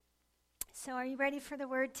So are you ready for the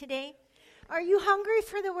word today? Are you hungry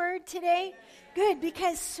for the word today? Good,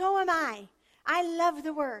 because so am I. I love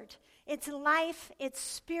the word. It's life, it's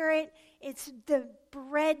spirit, it's the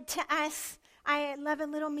bread to us. I love a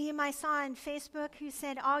little meme I saw on Facebook who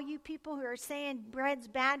said, all you people who are saying bread's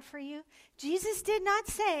bad for you, Jesus did not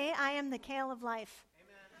say, I am the kale of life.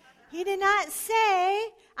 He did not say,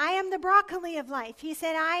 I am the broccoli of life. He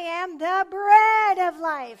said, I am the bread of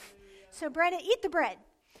life. So bread, eat the bread.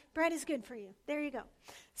 Bread is good for you. There you go.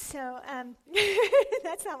 So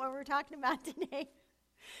that's not what we're talking about today.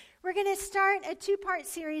 We're going to start a two-part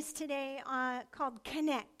series today called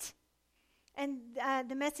Connect. And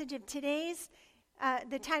the message of today's,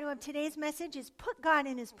 the title of today's message is Put God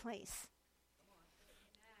in His Place.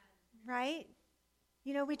 Right?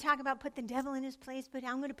 You know, we talk about put the devil in his place, but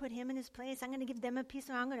I'm going to put him in his place. I'm going to give them a piece,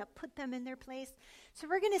 or I'm going to put them in their place. So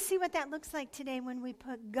we're going to see what that looks like today when we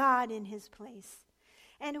put God in His place.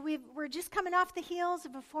 And we're just coming off the heels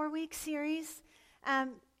of a 4-week series.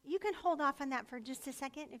 You can hold off on that for just a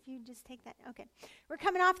second if you just take that. Okay. We're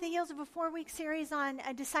coming off the heels of a 4-week series on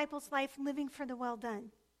a disciple's life, living for the well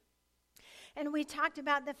done. And we talked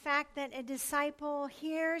about the fact that a disciple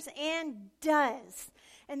hears and does.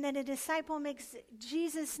 And that a disciple makes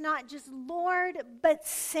Jesus not just Lord, but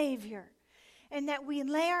Savior. And that we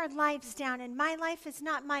lay our lives down. And my life is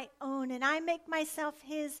not my own. And I make myself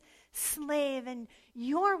His slave. And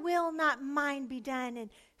your will, not mine, be done. And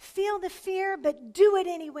feel the fear, but do it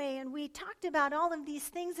anyway. And we talked about all of these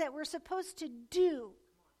things that we're supposed to do.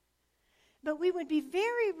 But we would be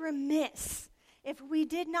very remiss if we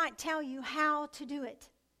did not tell you how to do it.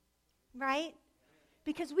 Right?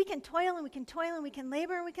 Because we can toil and we can toil and we can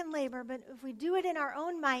labor and we can labor, but if we do it in our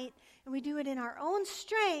own might and we do it in our own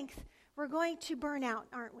strength, we're going to burn out,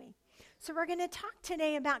 aren't we? So we're going to talk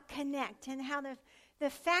today about connect and how the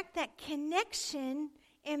fact that connection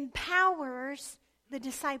empowers the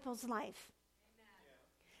disciple's life.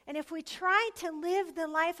 And if we try to live the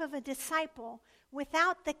life of a disciple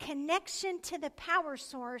without the connection to the power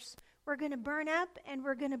source, we're going to burn up and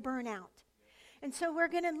we're going to burn out. And so we're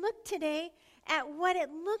going to look today at what it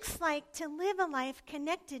looks like to live a life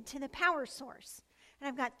connected to the power source. And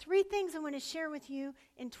I've got 3 things I want to share with you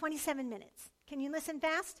in 27 minutes. Can you listen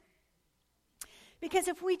fast? Because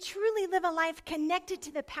if we truly live a life connected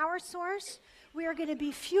to the power source, we are going to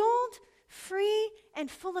be fueled, free, and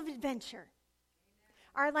full of adventure.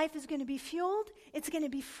 Our life is going to be fueled, it's going to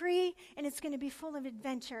be free, and it's going to be full of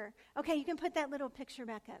adventure. Okay, you can put that little picture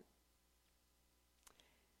back up.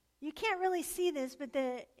 You can't really see this, but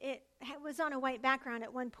it was on a white background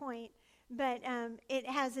at one point, but it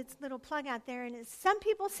has its little plug out there, and some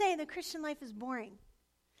people say the Christian life is boring.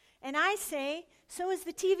 And I say, so is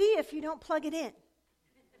the TV if you don't plug it in.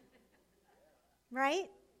 Right?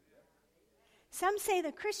 Some say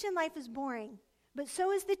the Christian life is boring, but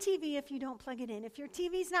so is the TV if you don't plug it in. If your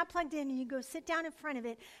TV's not plugged in and you go sit down in front of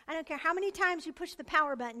it, I don't care how many times you push the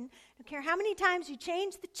power button, I don't care how many times you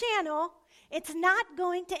change the channel, it's not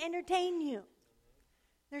going to entertain you.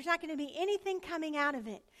 There's not going to be anything coming out of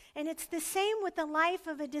it. And it's the same with the life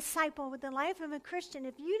of a disciple, with the life of a Christian.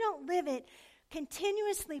 If you don't live it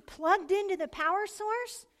continuously plugged into the power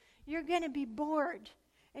source, you're going to be bored,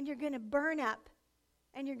 and you're going to burn up,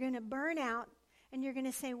 and you're going to burn out, and you're going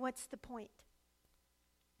to say, what's the point?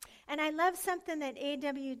 And I love something that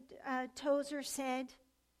A.W. Tozer said,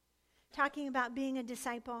 talking about being a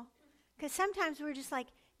disciple. Because sometimes we're just like,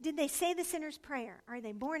 did they say the sinner's prayer? Are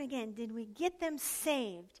they born again? Did we get them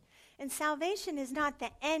saved? And salvation is not the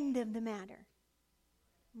end of the matter.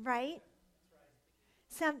 Right?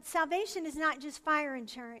 Salvation is not just fire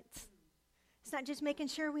insurance. It's not just making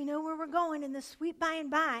sure we know where we're going in the sweet by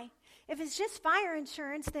and by. If it's just fire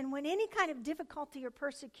insurance, then when any kind of difficulty or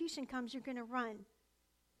persecution comes, you're going to run.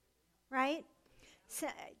 Right? So,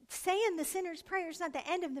 saying the sinner's prayer is not the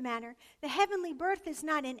end of the matter. The heavenly birth is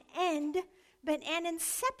not an end, but an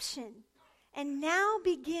inception. And now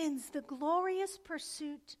begins the glorious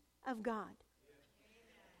pursuit of God.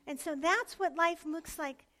 And so that's what life looks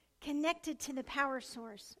like, connected to the power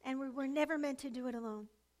source. And we were never meant to do it alone.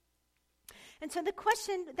 And so the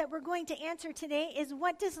question that we're going to answer today is,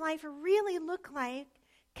 what does life really look like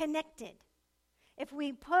connected? If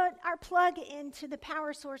we put our plug into the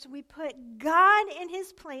power source, we put God in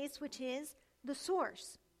His place, which is the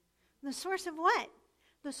source. The source of what?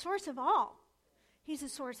 The source of all. He's the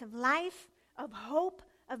source of life, of hope,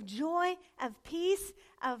 of joy, of peace,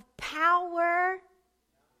 of power.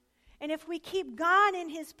 And if we keep God in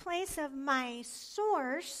His place of my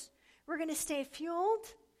source, we're going to stay fueled,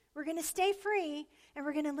 we're going to stay free, and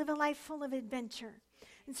we're going to live a life full of adventure.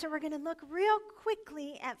 And so we're going to look real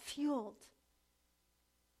quickly at fueled.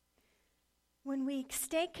 when we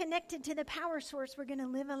stay connected to the power source, we're going to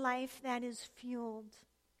live a life that is fueled.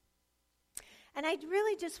 And I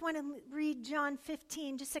really just want to read John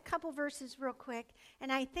 15, just a couple verses real quick.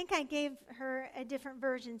 And I think I gave her a different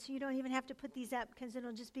version, so you don't even have to put these up because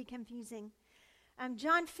it'll just be confusing.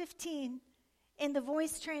 John 15 in the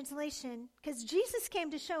Voice translation, because Jesus came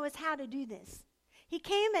to show us how to do this. He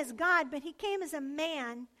came as God, but he came as a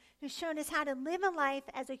man who showed us how to live a life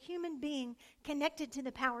as a human being connected to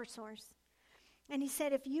the power source. And he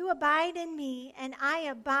said, if you abide in me and I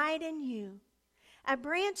abide in you, a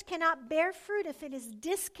branch cannot bear fruit if it is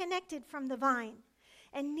disconnected from the vine,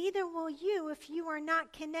 and neither will you if you are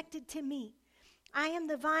not connected to me. I am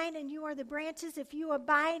the vine and you are the branches. If you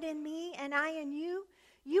abide in me and I in you,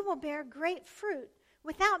 you will bear great fruit.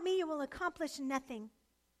 Without me you will accomplish nothing.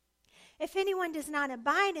 If anyone does not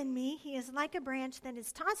abide in me, he is like a branch that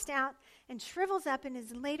is tossed out and shrivels up and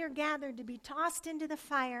is later gathered to be tossed into the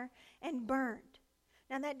fire and burned.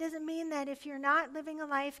 Now that doesn't mean that if you're not living a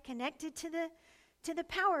life connected to the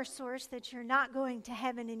power source that you're not going to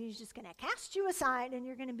heaven and he's just going to cast you aside and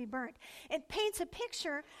you're going to be burnt. It paints a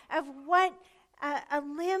picture of what a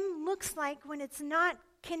limb looks like when it's not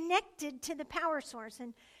connected to the power source.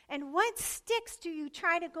 And what sticks do you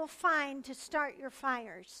try to go find to start your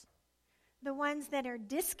fires? The ones that are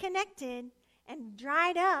disconnected and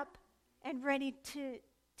dried up and ready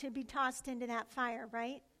to be tossed into that fire,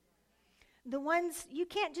 right? The ones, you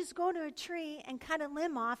can't just go to a tree and cut a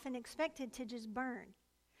limb off and expect it to just burn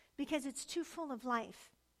because it's too full of life.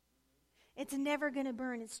 It's never going to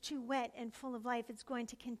burn. It's too wet and full of life. It's going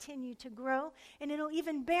to continue to grow, and it'll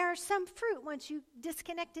even bear some fruit once you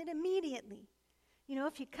disconnect it immediately. You know,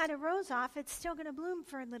 if you cut a rose off, it's still going to bloom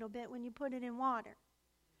for a little bit when you put it in water.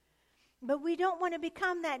 But we don't want to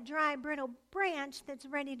become that dry, brittle branch that's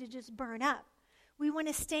ready to just burn up. We want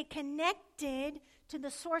to stay connected to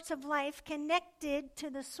the source of life, connected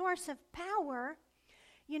to the source of power.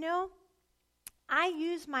 You know, I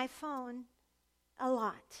use my phone a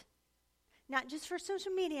lot. Not just for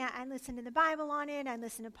social media. I listen to the Bible on it. I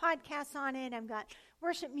listen to podcasts on it. I've got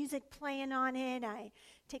worship music playing on it. I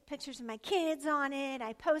take pictures of my kids on it.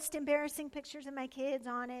 I post embarrassing pictures of my kids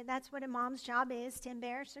on it. That's what a mom's job is, to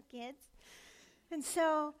embarrass her kids. And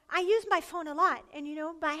so I use my phone a lot. And, you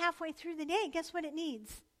know, by halfway through the day, guess what it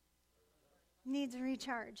needs? It needs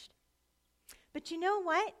recharged. But you know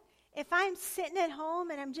what? If I'm sitting at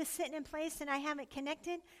home and I'm just sitting in place and I have it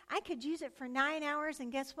connected, I could use it for 9 hours,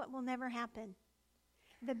 and guess what will never happen?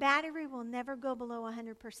 The battery will never go below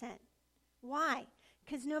 100%. Why?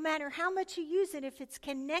 Because no matter how much you use it, if it's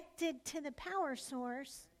connected to the power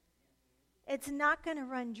source, it's not going to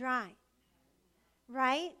run dry.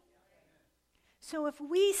 Right? So if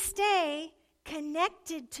we stay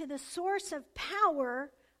connected to the source of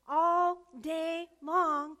power all day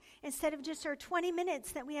long, instead of just our 20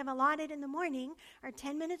 minutes that we have allotted in the morning, our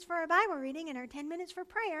 10 minutes for our Bible reading and our 10 minutes for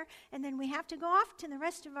prayer, and then we have to go off to the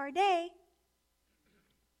rest of our day.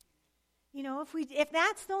 You know, if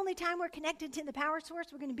that's the only time we're connected to the power source,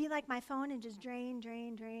 we're going to be like my phone and just drain.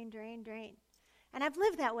 And I've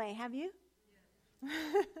lived that way, have you?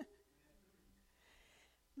 Yes.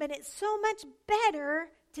 But it's so much better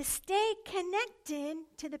to stay connected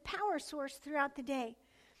to the power source throughout the day.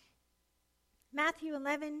 Matthew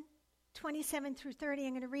 11:27 through 30,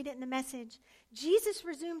 I'm going to read it in the Message. Jesus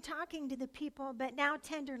resumed talking to the people, but now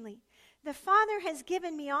tenderly. The Father has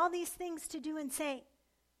given me all these things to do and say.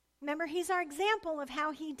 Remember, he's our example of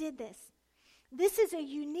how he did this. This is a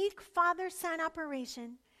unique father-son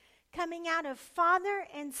operation coming out of father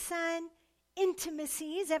and son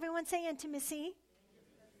intimacies. Everyone say intimacy.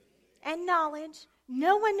 And knowledge.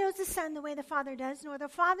 No one knows the Son the way the Father does, nor the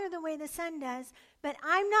Father the way the Son does. But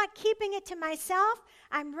I'm not keeping it to myself.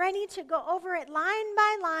 I'm ready to go over it line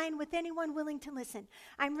by line with anyone willing to listen.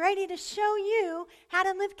 I'm ready to show you how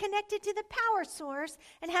to live connected to the power source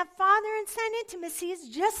and have Father and Son intimacies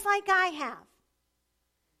just like I have.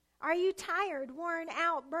 Are you tired, worn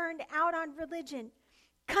out, burned out on religion?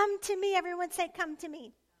 Come to me. Everyone say, come to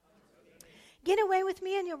me. Get away with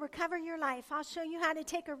me and you'll recover your life. I'll show you how to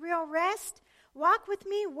take a real rest. Walk with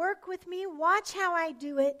me, work with me, watch how I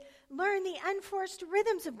do it. Learn the unforced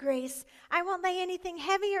rhythms of grace. I won't lay anything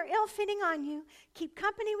heavy or ill-fitting on you. Keep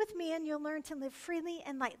company with me and you'll learn to live freely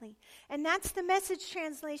and lightly. And that's the Message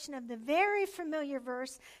translation of the very familiar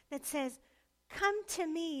verse that says, come to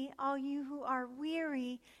me, all you who are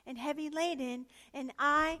weary and heavy laden, and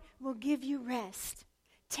I will give you rest.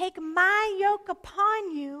 Take my yoke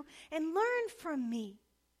upon you and learn from me,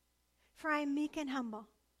 for I am meek and humble.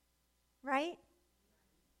 Right?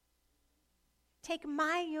 Take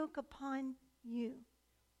my yoke upon you.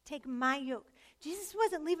 Take my yoke. Jesus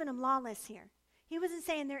wasn't leaving them lawless here. He wasn't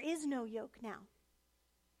saying there is no yoke now.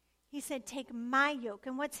 He said, take my yoke.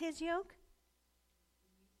 And what's his yoke?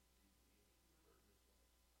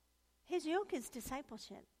 His yoke is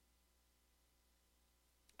discipleship.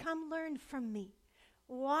 Come learn from me.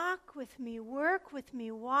 Walk with me. Work with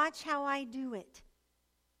me. Watch how I do it.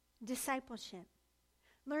 Discipleship.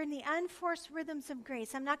 Learn the unforced rhythms of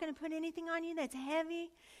grace. I'm not going to put anything on you that's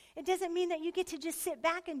heavy. It doesn't mean that you get to just sit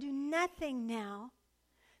back and do nothing now.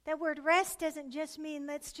 That word rest doesn't just mean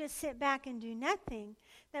let's just sit back and do nothing.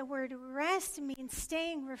 That word rest means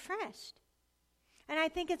staying refreshed. And I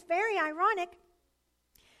think it's very ironic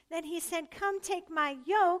that he said, come take my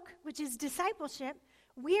yoke, which is discipleship.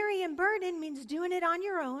 Weary and burdened means doing it on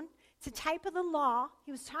your own. It's a type of the law.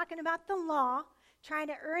 He was talking about the law, trying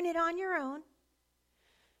to earn it on your own.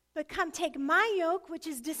 But come take my yoke, which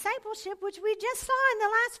is discipleship, which we just saw in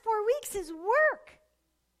the last 4 weeks, is work.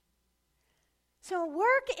 So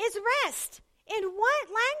work is rest. In what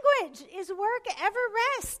language is work ever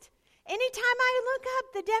rest? Anytime I look up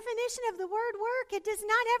the definition of the word work, it does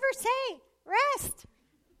not ever say rest.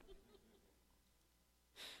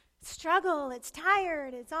 Struggle, it's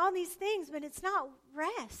tired, it's all these things, but it's not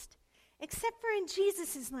rest, except for in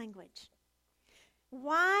Jesus' language.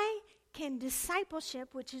 Why can discipleship,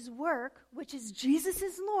 which is work, which is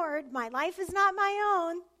Jesus' Lord, my life is not my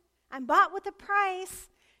own, I'm bought with a price,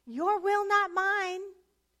 your will, not mine,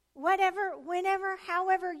 whatever, whenever,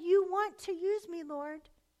 however you want to use me, Lord.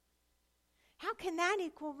 How can that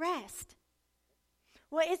equal rest?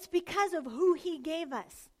 Well, it's because of who he gave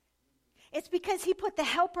us. It's because he put the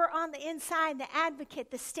helper on the inside, the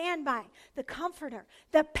advocate, the standby, the comforter,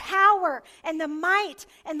 the power and the might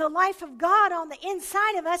and the life of God on the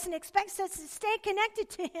inside of us and expects us to stay connected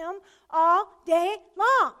to him all day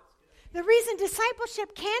long. The reason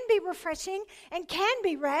discipleship can be refreshing and can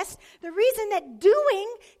be rest, the reason that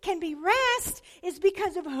doing can be rest is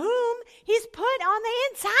because of whom he's put on the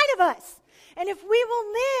inside of us. And if we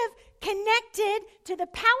will live connected to the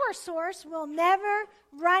power source, we'll never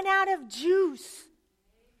run out of juice.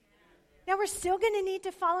 Now, we're still going to need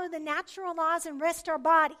to follow the natural laws and rest our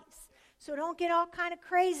bodies. So don't get all kind of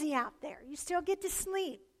crazy out there. You still get to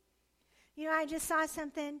sleep. You know, I just saw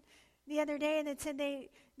something the other day that said they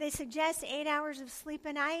suggest 8 hours of sleep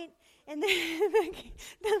a night. And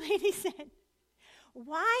the lady said,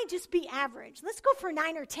 why just be average? Let's go for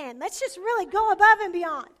 9 or 10. Let's just really go above and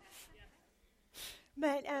beyond.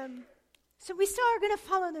 But so we still are going to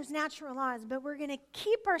follow those natural laws, but we're going to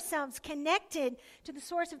keep ourselves connected to the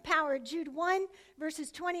source of power. Jude 1,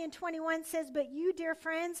 verses 20 and 21 says, but you, dear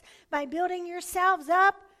friends, by building yourselves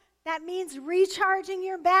up, that means recharging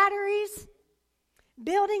your batteries,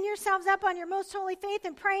 building yourselves up on your most holy faith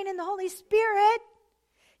and praying in the Holy Spirit,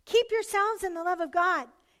 keep yourselves in the love of God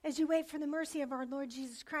as you wait for the mercy of our Lord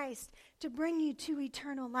Jesus Christ to bring you to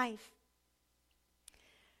eternal life.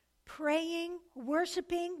 Praying,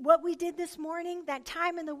 worshiping, what we did this morning, that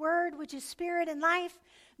time in the Word, which is spirit and life,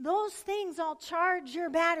 those things all charge your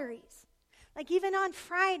batteries. Like even on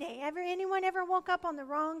Friday, anyone ever woke up on the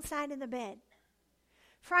wrong side of the bed?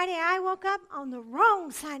 Friday, I woke up on the wrong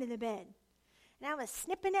side of the bed. And I was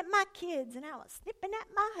snipping at my kids, and I was snipping at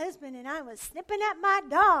my husband, and I was snipping at my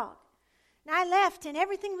dog. And I left, and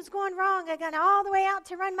everything was going wrong. I got all the way out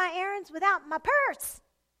to run my errands without my purse.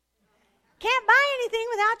 Can't buy anything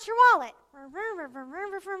without your wallet.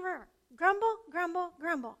 Grumble, grumble,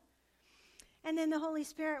 grumble. And then the Holy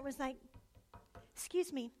Spirit was like,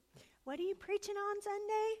 excuse me, what are you preaching on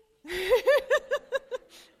Sunday?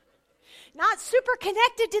 Not super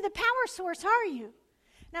connected to the power source, are you?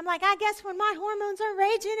 And I'm like, I guess when my hormones are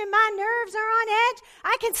raging and my nerves are on edge,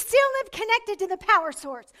 I can still live connected to the power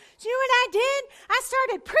source. So you know what I did? I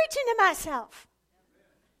started preaching to myself.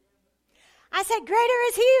 I said, greater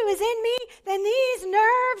is he who is in me than these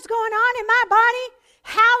nerves going on in my body.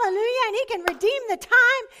 Hallelujah. And he can redeem the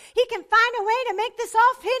time. He can find a way to make this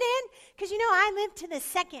all fit in. Because, you know, I live to the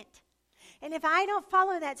second. And if I don't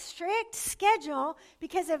follow that strict schedule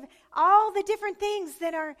because of all the different things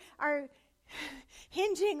that are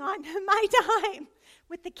hinging on my time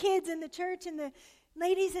with the kids and the church and the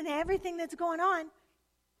ladies and everything that's going on.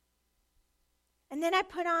 And then I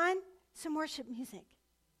put on some worship music.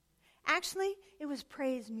 Actually, it was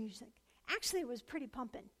praise music. Actually, it was pretty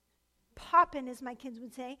pumping. Popping, as my kids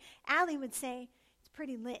would say. Allie would say, it's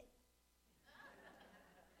pretty lit.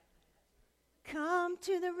 Come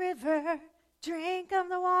to the river, drink of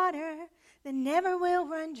the water that never will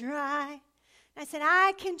run dry. I said,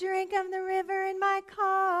 I can drink of the river in my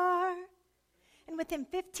car. And within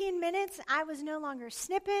 15 minutes, I was no longer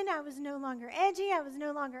snipping. I was no longer edgy. I was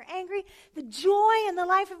no longer angry. The joy and the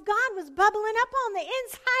life of God was bubbling up on the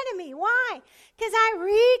inside of me. easy. Why? Because I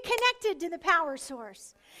reconnected to the power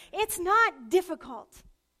source. It's not difficult.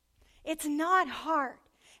 It's not hard.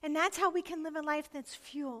 And that's how we can live a life that's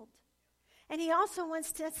fueled. And he also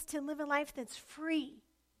wants us to live a life that's free.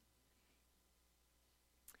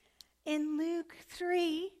 In Luke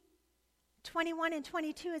 3:21 and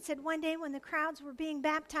 22, it said, one day when the crowds were being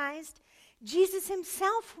baptized, Jesus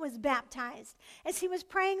himself was baptized. As he was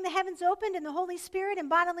praying, the heavens opened and the Holy Spirit in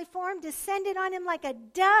bodily form descended on him like a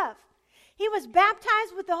dove. He was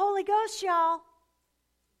baptized with the Holy Ghost, y'all.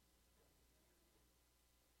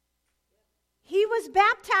 He was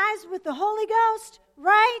baptized with the Holy Ghost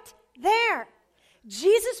right there.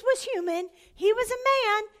 Jesus was human. He was a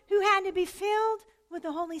man who had to be filled with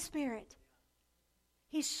the Holy Spirit.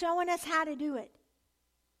 He's showing us how to do it.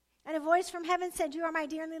 And a voice from heaven said, you are my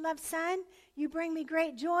dearly loved son. You bring me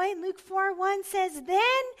great joy. Luke 4:1 says,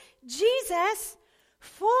 then Jesus,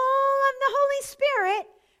 full of the Holy Spirit,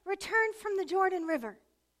 returned from the Jordan River.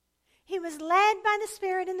 He was led by the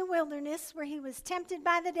Spirit in the wilderness where he was tempted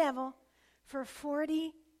by the devil for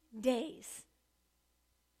 40 days.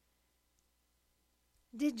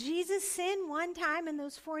 Did Jesus sin one time in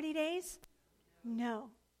those 40 days? No.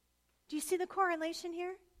 Do you see the correlation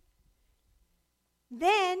here?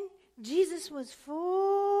 Then Jesus was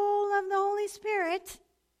full of the Holy Spirit.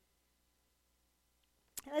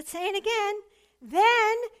 Let's say it again.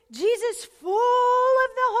 Then Jesus full of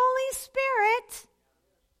the Holy Spirit.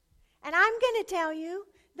 And I'm going to tell you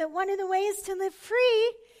that one of the ways to live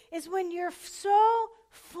free is when you're so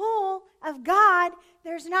full of God,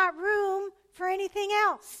 there's not room for anything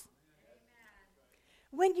else.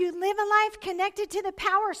 When you live a life connected to the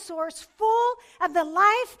power source, full of the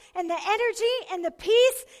life and the energy and the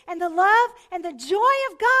peace and the love and the joy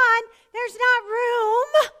of God, there's not room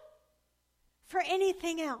for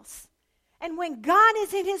anything else. And when God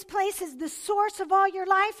is in his place as the source of all your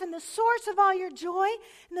life and the source of all your joy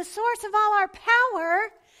and the source of all our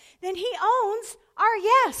power, then he owns our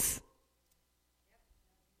yes.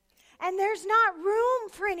 And there's not room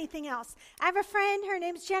for anything else. I have a friend, her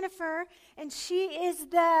name's Jennifer, and she is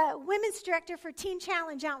the women's director for Teen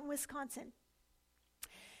Challenge out in Wisconsin.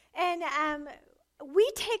 And we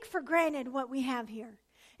take for granted what we have here.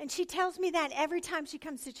 And she tells me that every time she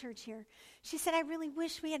comes to church here. She said, I really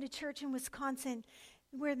wish we had a church in Wisconsin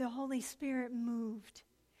where the Holy Spirit moved,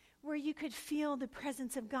 where you could feel the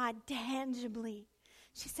presence of God tangibly.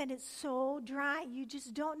 She said, it's so dry. You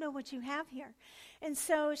just don't know what you have here. And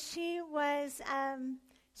so she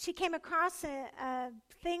came across a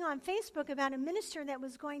thing on Facebook about a minister that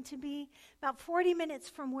was going to be about 40 minutes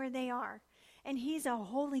from where they are. And he's a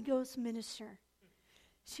Holy Ghost minister.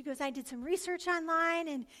 She goes, I did some research online,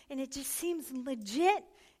 and it just seems legit.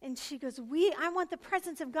 And she goes, I want the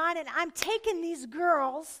presence of God, and I'm taking these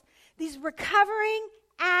girls, these recovering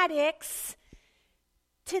addicts,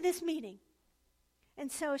 to this meeting.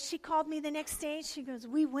 And so she called me the next day. She goes,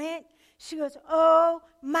 we went. She goes, oh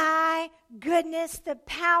my goodness, the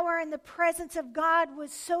power and the presence of God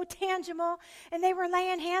was so tangible. And they were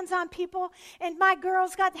laying hands on people. And my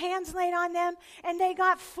girls got hands laid on them. And they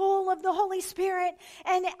got full of the Holy Spirit.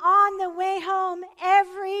 And on the way home,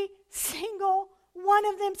 every single one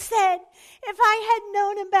of them said, if I had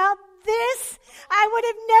known about this, I would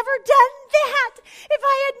have never done that. If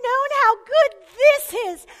I had known how good this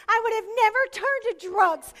is, I would have never turned to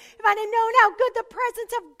drugs. If I'd have known how good the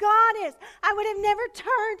presence of God is, I would have never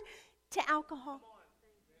turned to alcohol.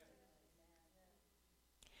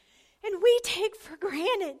 And we take for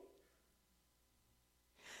granted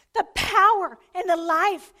the power and the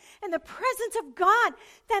life and the presence of God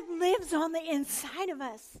that lives on the inside of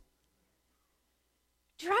us.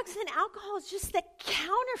 Drugs and alcohol is just the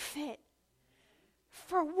counterfeit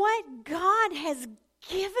for what God has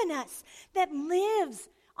given us that lives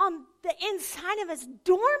on the inside of us,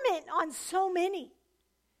 dormant on so many.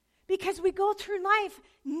 Because we go through life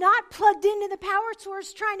not plugged into the power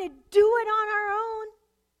source, trying to do it on our own.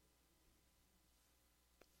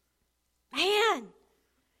 Man,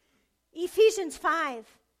 Ephesians 5.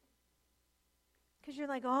 Because you're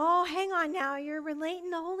like, oh, hang on now, you're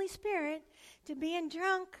relating the Holy Spirit to being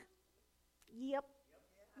drunk. Yep.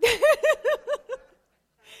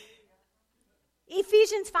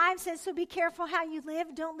 Ephesians 5 says, so be careful how you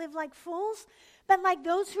live. Don't live like fools, but like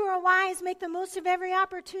those who are wise. Make the most of every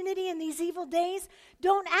opportunity in these evil days.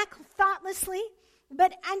 Don't act thoughtlessly,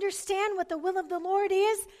 but understand what the will of the Lord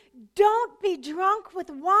is. Don't be drunk with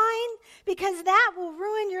wine, because that will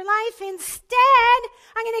ruin your life. Instead,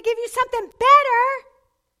 I'm going to give you something better.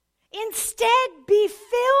 Instead, be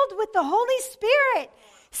filled with the Holy Spirit,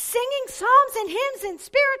 singing psalms and hymns and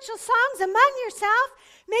spiritual songs among yourself,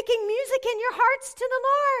 making music in your hearts to the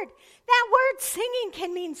Lord. That word singing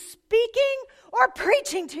can mean speaking or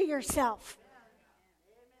preaching to yourself.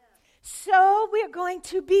 So we're going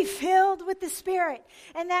to be filled with the Spirit.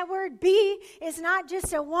 And that word be is not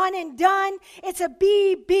just a one and done. It's a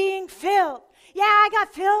being filled. Yeah, I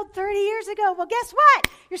got filled 30 years ago. Well, guess what?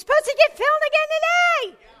 You're supposed to get filled again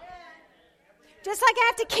today. Just like I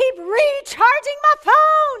have to keep recharging my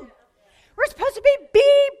phone. We're supposed to be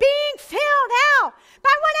being filled out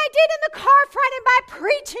by what I did in the car Friday, by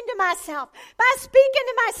preaching to myself, by speaking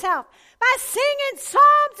to myself, by singing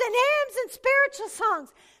psalms and hymns and spiritual songs,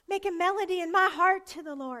 making melody in my heart to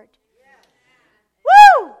the Lord.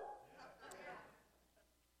 Woo!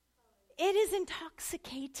 It is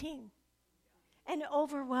intoxicating and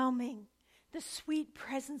overwhelming, the sweet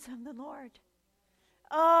presence of the Lord.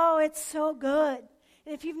 Oh, it's so good.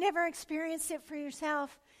 And if you've never experienced it for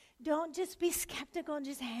yourself, don't just be skeptical and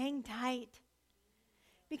just hang tight.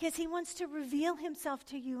 Because he wants to reveal himself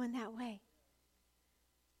to you in that way.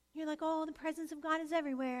 You're like, oh, the presence of God is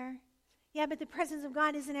everywhere. Yeah, but the presence of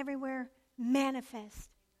God isn't everywhere manifest.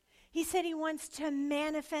 He said he wants to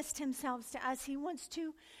manifest himself to us. He wants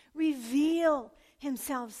to reveal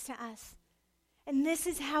himself to us. And this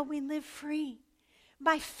is how we live free.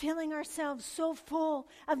 By filling ourselves so full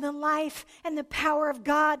of the life and the power of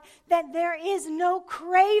God that there is no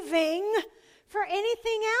craving for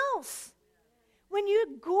anything else. When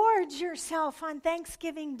you gorge yourself on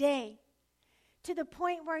Thanksgiving Day to the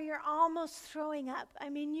point where you're almost throwing up, I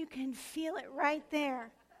mean, you can feel it right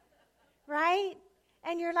there, right?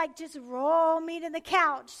 And you're like, just roll me to the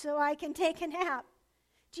couch so I can take a nap.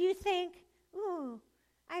 Do you think, ooh,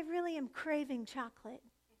 I really am craving chocolate?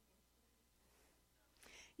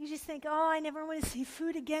 You just think, oh, I never want to see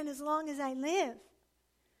food again as long as I live.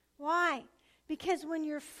 Why? Because when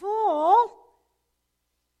you're full,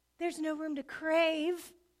 there's no room to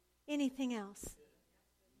crave anything else.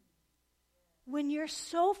 When you're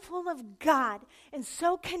so full of God and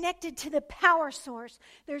so connected to the power source,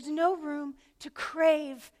 there's no room to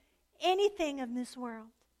crave anything of this world.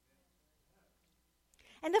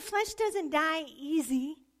 And the flesh doesn't die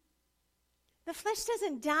easy. The flesh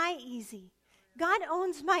doesn't die easy. God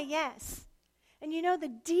owns my yes. And you know, the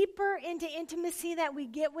deeper into intimacy that we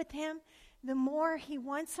get with him, the more he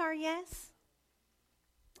wants our yes.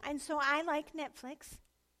 And so I like Netflix.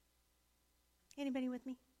 Anybody with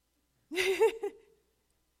me?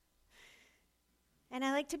 And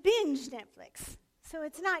I like to binge Netflix. So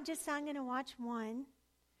it's not just I'm going to watch one.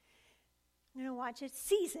 I'm going to watch a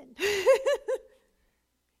season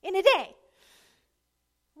in a day.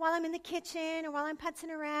 While I'm in the kitchen or while I'm putzing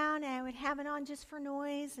around, and I would have it on just for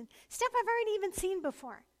noise and stuff I've already even seen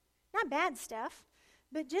before. Not bad stuff,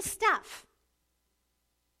 but just stuff.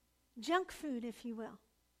 Junk food, if you will.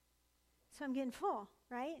 So I'm getting full,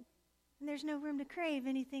 right? And there's no room to crave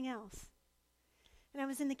anything else. And I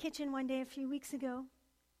was in the kitchen one day a few weeks ago,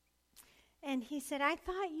 and he said, I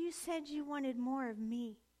thought you said you wanted more of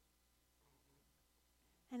me.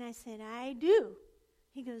 And I said, I do.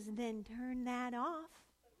 He goes, then turn that off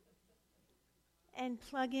and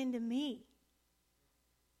plug into me.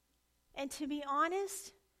 And to be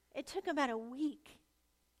honest, it took about a week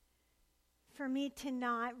for me to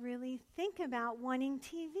not really think about wanting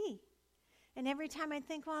TV. And every time I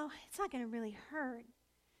think, well, it's not going to really hurt.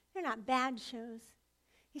 They're not bad shows.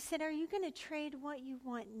 He said, are you going to trade what you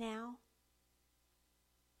want now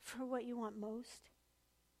for what you want most?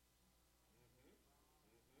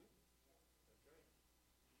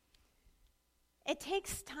 It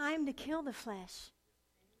takes time to kill the flesh.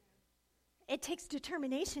 It takes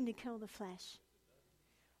determination to kill the flesh.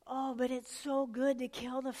 Oh, but it's so good to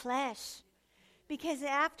kill the flesh. Because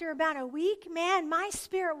after about a week, man, my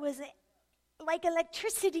spirit was like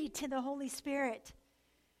electricity to the Holy Spirit.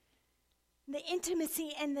 The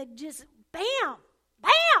intimacy and the just bam,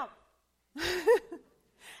 bam. I don't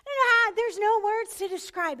know how, there's no words to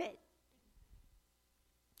describe it.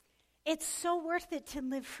 It's so worth it to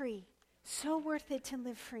live free. So worth it to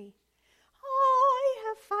live free. Oh, I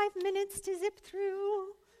have 5 minutes to zip through.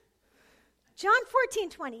 John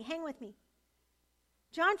 14:20. Hang with me.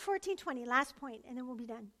 John 14:20, last point, and then we'll be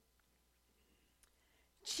done.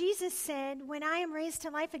 Jesus said, when I am raised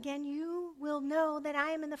to life again, you will know that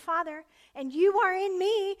I am in the Father, and you are in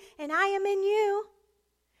me, and I am in you.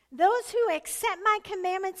 Those who accept my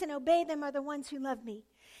commandments and obey them are the ones who love me.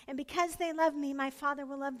 And because they love me, my Father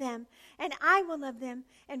will love them, and I will love them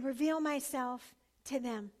and reveal myself to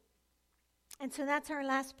them. And so that's our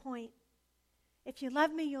last point. If you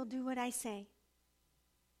love me, you'll do what I say.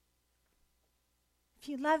 If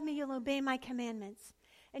you love me, you'll obey my commandments.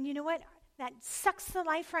 And you know what? That sucks the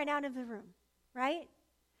life right out of the room, right?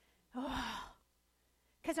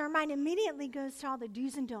 Because our mind immediately goes to all the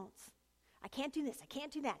do's and don'ts. I can't do this. I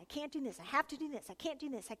can't do that. I can't do this. I have to do this. I can't do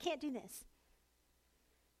this. I can't do this.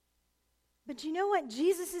 But you know what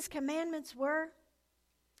Jesus' commandments were?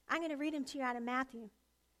 I'm going to read them to you out of Matthew.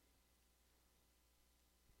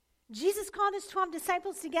 Jesus called his 12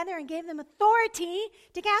 disciples together and gave them authority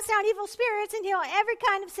to cast out evil spirits and heal every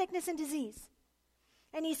kind of sickness and disease.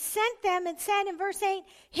 And he sent them and said in verse 8,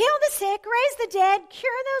 heal the sick, raise the dead,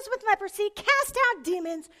 cure those with leprosy, cast out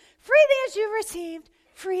demons, freely as you've received,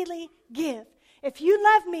 freely give. If you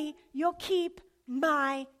love me, you'll keep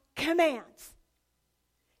my commands.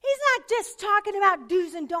 He's not just talking about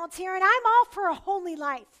do's and don'ts here, and I'm all for a holy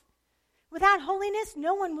life. Without holiness,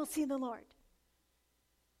 no one will see the Lord.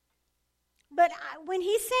 But when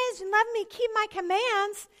he says, love me, keep my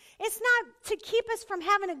commands, it's not to keep us from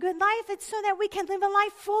having a good life. It's so that we can live a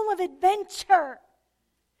life full of adventure.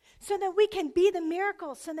 So that we can be the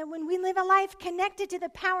miracle. So that when we live a life connected to the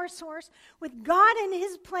power source, with God in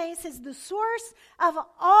his place as the source of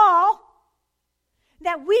all,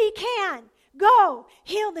 that we can go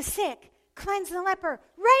heal the sick, cleanse the leper,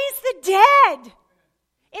 raise the dead.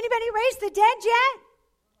 Anybody raise the dead yet?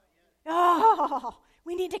 Oh,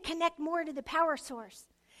 we need to connect more to the power source.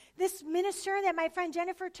 This minister that my friend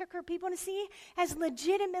Jennifer took her people to see has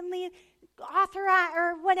legitimately authorized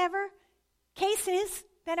or whatever cases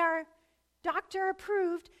that are doctor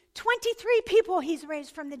approved. 23 people he's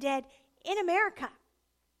raised from the dead in America.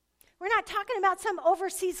 We're not talking about some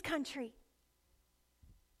overseas country.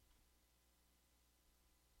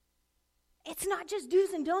 It's not just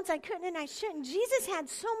do's and don'ts, I couldn't and I shouldn't. Jesus had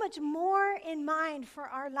so much more in mind for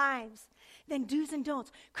our lives than do's and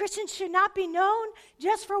don'ts. Christians should not be known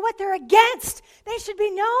just for what they're against. They should be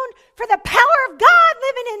known for the power of God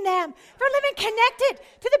living in them, for living connected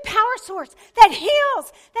to the power source that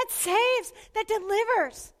heals, that saves, that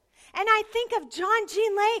delivers. And I think of John G.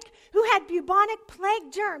 Lake, who had bubonic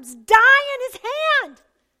plague germs die in his hand.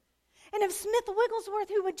 And of Smith Wigglesworth,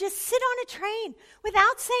 who would just sit on a train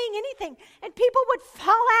without saying anything. And people would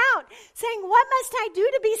fall out saying, what must I do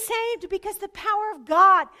to be saved? Because the power of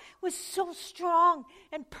God was so strong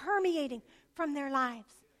and permeating from their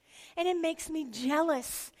lives. And it makes me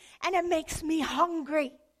jealous and it makes me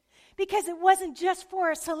hungry. Because it wasn't just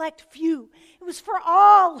for a select few. It was for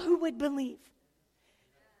all who would believe.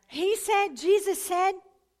 Jesus said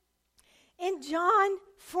in John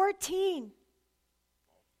 14,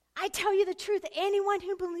 I tell you the truth, anyone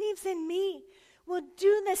who believes in me will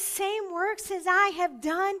do the same works as I have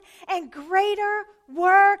done, and greater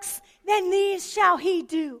works than these shall he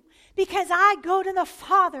do. Because I go to the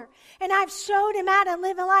Father, and I've showed him how to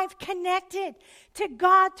live a life connected to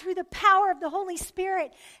God through the power of the Holy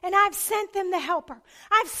Spirit. And I've sent them the Helper.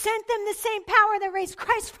 I've sent them the same power that raised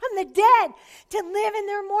Christ from the dead to live in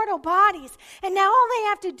their mortal bodies. And now all they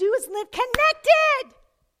have to do is live connected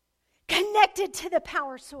to the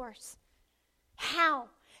power source. How?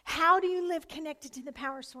 How do you live connected to the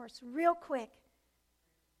power source? Real quick.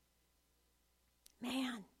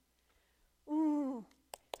 Man. Ooh.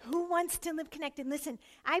 Who wants to live connected? Listen,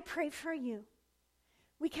 I pray for you.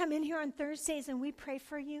 We come in here on Thursdays and we pray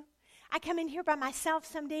for you. I come in here by myself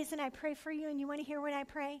some days and I pray for you, and you want to hear what I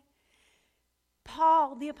pray?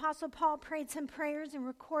 Paul, the Apostle Paul, prayed some prayers and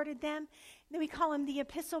recorded them. Then we call them the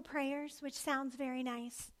epistle prayers, which sounds very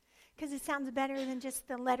nice, because it sounds better than just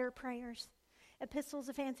the letter prayers. Epistle's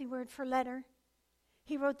a fancy word for letter.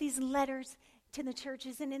 He wrote these letters to the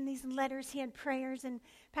churches, and in these letters he had prayers. And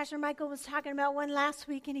Pastor Michael was talking about one last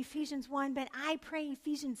week in Ephesians 1, but I pray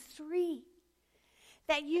Ephesians 3,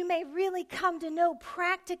 that you may really come to know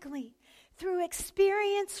practically through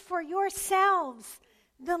experience for yourselves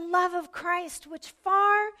the love of Christ, which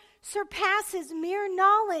far surpasses mere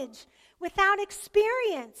knowledge without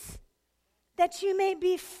experience, that you may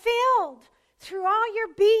be filled through all your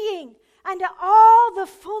being unto all the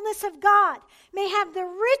fullness of God, may have the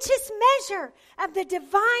richest measure of the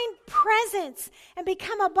divine presence, and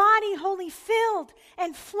become a body wholly filled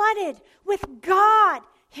and flooded with God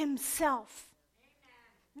himself. Amen.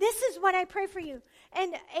 This is what I pray for you.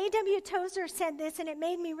 And A.W. Tozer said this, and it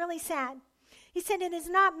made me really sad. He said, it is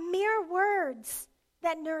not mere words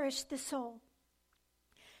that nourish the soul,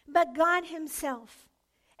 but God himself.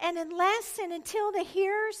 And unless and until the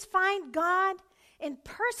hearers find God in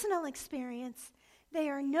personal experience, they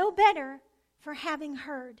are no better for having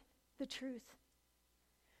heard the truth.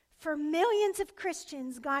 For millions of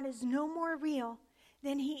Christians, God is no more real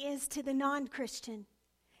than he is to the non-Christian.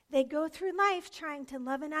 They go through life trying to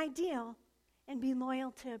love an ideal and be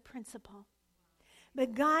loyal to a principle.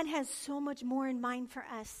 But God has so much more in mind for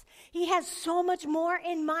us. He has so much more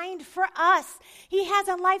in mind for us. He has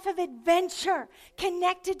a life of adventure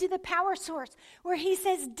connected to the power source where he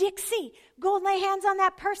says, Dixie, go lay hands on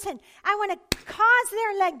that person. I want to cause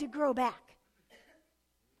their leg to grow back.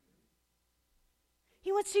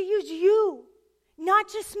 He wants to use you, not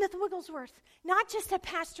just Smith Wigglesworth, not just a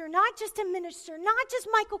pastor, not just a minister, not just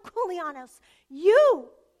Michael Koulianos, you,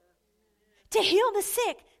 to heal the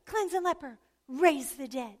sick, cleanse the leper, raise the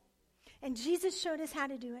dead. And Jesus showed us how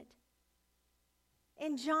to do it.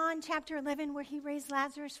 In John chapter 11, where he raised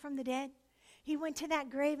Lazarus from the dead, he went to that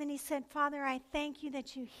grave and he said, Father, I thank you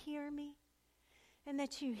that you hear me and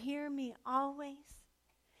that you hear me always.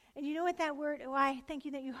 And you know what that word, I thank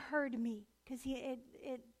you that you heard me, because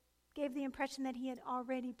it gave the impression that he had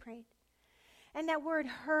already prayed. And that word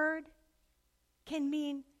heard can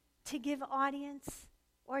mean to give audience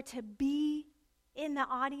or to be in the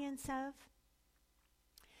audience of.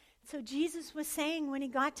 So Jesus was saying when he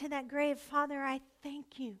got to that grave, Father, I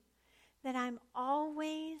thank you that I'm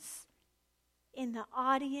always in the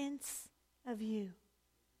audience of you. Amen.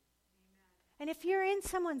 And if you're in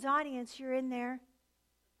someone's audience, you're in their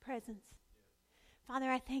presence. Father,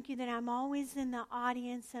 I thank you that I'm always in the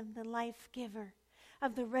audience of the life giver,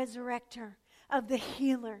 of the resurrector, of the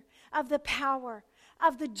healer, of the power,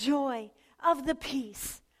 of the joy, of the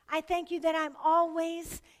peace. I thank you that I'm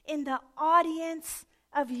always in the audience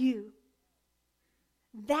of you.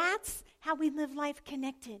 That's how we live life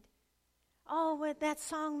connected. Oh, what that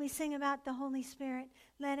song we sing about the Holy Spirit.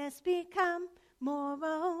 Let us become more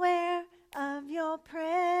aware of your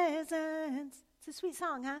presence. It's a sweet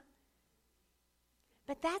song, huh?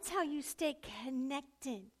 But that's how you stay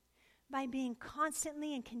connected, by being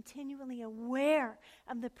constantly and continually aware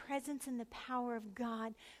of the presence and the power of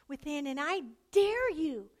God within. And I dare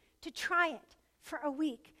you to try it for a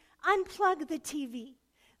week. Unplug the TV.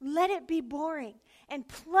 Let it be boring and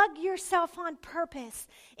plug yourself on purpose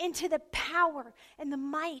into the power and the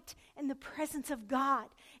might and the presence of God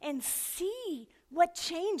and see what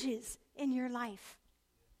changes in your life.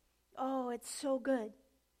 Oh, it's so good.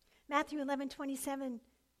 Matthew 11:27,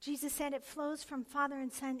 Jesus said it flows from father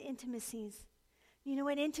and son intimacies. You know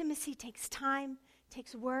what? Intimacy takes time,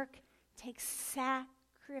 takes work, takes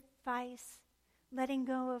sacrifice, letting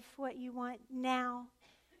go of what you want now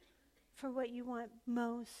for what you want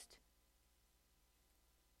most.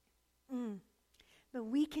 But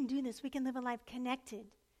we can do this. We can live a life connected,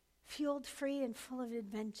 fueled, free, and full of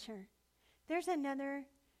adventure. There's another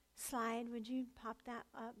slide. Would you pop that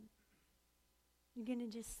up? You're going to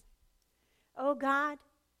just, oh God,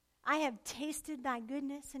 I have tasted thy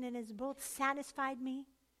goodness, and it has both satisfied me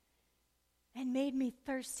and made me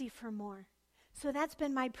thirsty for more. So that's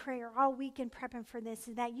been my prayer all week in prepping for this,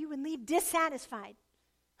 is that you would leave dissatisfied.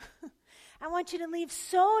 I want you to leave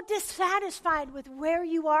so dissatisfied with where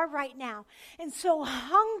you are right now and so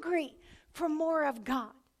hungry for more of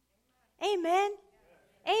God. Amen?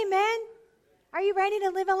 Amen? Are you ready to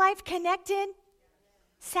live a life connected,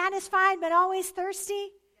 satisfied but always thirsty,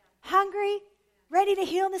 hungry, ready to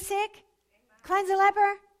heal the sick, cleanse the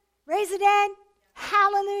leper, raise the dead?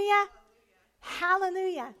 Hallelujah.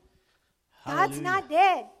 Hallelujah. God's not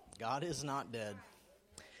dead. God is not dead.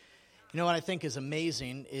 You know what I think is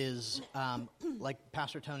amazing is, like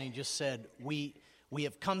Pastor Tony just said, we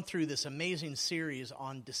have come through this amazing series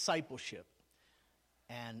on discipleship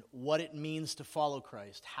and what it means to follow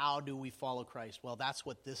Christ. How do we follow Christ? Well, that's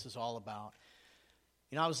what this is all about.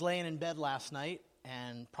 You know, I was laying in bed last night,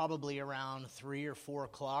 and probably around 3 or 4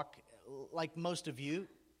 o'clock, like most of you,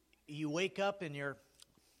 you wake up and you're,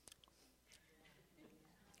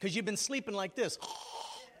 because you've been sleeping like this.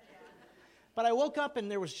 But I woke up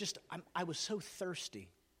and there was just, I was so thirsty.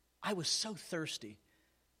 I was so thirsty.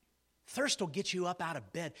 Thirst will get you up out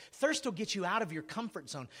of bed. Thirst will get you out of your comfort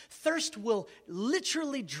zone. Thirst will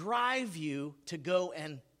literally drive you to go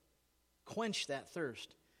and quench that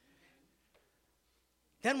thirst.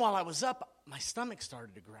 Then while I was up, my stomach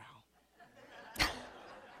started to growl.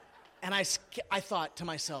 And I thought to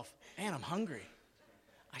myself, man, I'm hungry.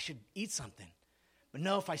 I should eat something. But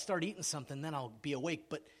no, if I start eating something, then I'll be awake.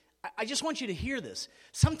 But I just want you to hear this.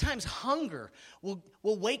 Sometimes hunger will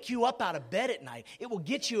wake you up out of bed at night. It will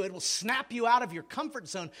it will snap you out of your comfort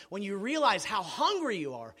zone when you realize how hungry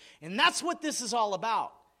you are. And that's what this is all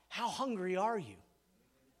about. How hungry are you?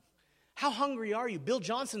 How hungry are you? Bill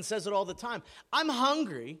Johnson says it all the time. I'm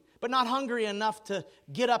hungry, but not hungry enough to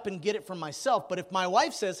get up and get it for myself. But if my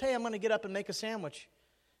wife says, hey, I'm going to get up and make a sandwich,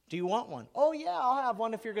 do you want one? Oh, yeah, I'll have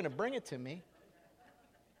one if you're going to bring it to me.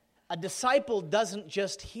 A disciple doesn't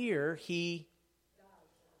just hear, he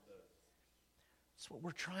does. That's what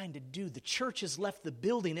we're trying to do. The church has left the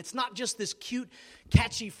building. It's not just this cute,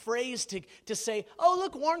 catchy phrase to say, oh,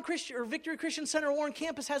 look, Warren Christian or Victory Christian Center Warren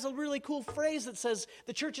Campus has a really cool phrase that says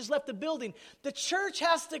the church has left the building. The church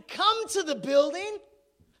has to come to the building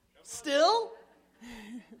still.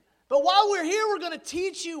 But while we're here, we're going to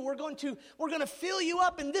teach you. We're going to fill you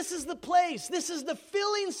up, and this is the place. This is the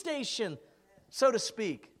filling station, so to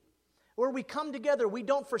speak, where we come together. We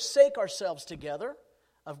don't forsake ourselves together,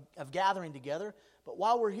 of gathering together. But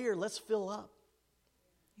while we're here, let's fill up.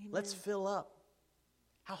 Amen. Let's fill up.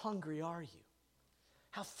 How hungry are you?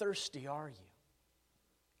 How thirsty are you?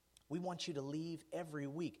 We want you to leave every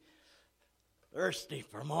week thirsty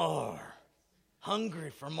for more,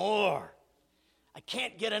 hungry for more. I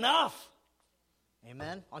can't get enough.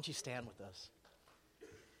 Amen? Why don't you stand with us?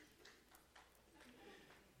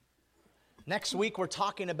 Next week, we're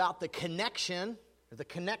talking about the connection, or the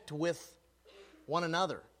connect with one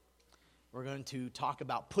another. We're going to talk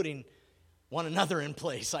about putting one another in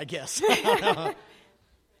place, I guess.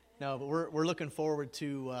 No, but we're looking forward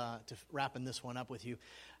to wrapping this one up with you.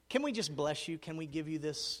 Can we just bless you? Can we give you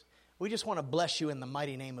this? We just want to bless you in the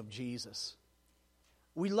mighty name of Jesus.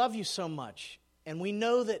 We love you so much, and we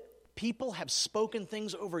know that people have spoken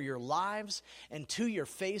things over your lives and to your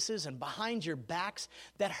faces and behind your backs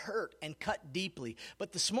that hurt and cut deeply.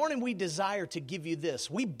 But this morning we desire to give you this.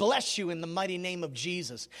 We bless you in the mighty name of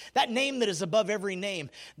Jesus, that name that is above every name,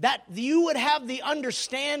 that you would have the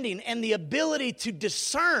understanding and the ability to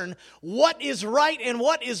discern what is right and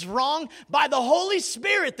what is wrong by the Holy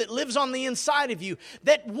Spirit that lives on the inside of you.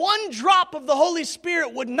 That one drop of the Holy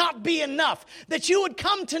Spirit would not be enough. That you would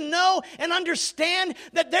come to know and understand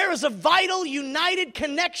that there is a vital, united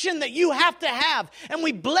connection that you have to have. And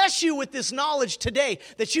we bless you with this knowledge today,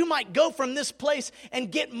 that you might go from this place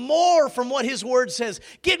and get more from what His Word says.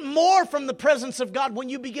 Get more from the presence of God when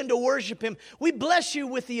you begin to worship Him. We bless you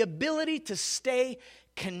with the ability to stay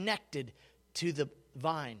connected to the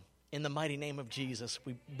vine in the mighty name of Jesus.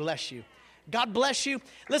 We bless you. God bless you.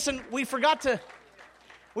 Listen, we forgot to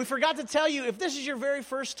tell you, if this is your very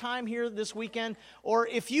first time here this weekend, or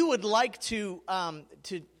if you would like to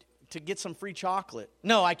get some free chocolate.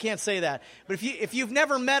 No, I can't say that. But if you've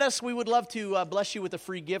never met us, we would love to bless you with a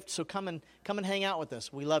free gift. So come and hang out with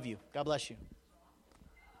us. We love you. God bless you.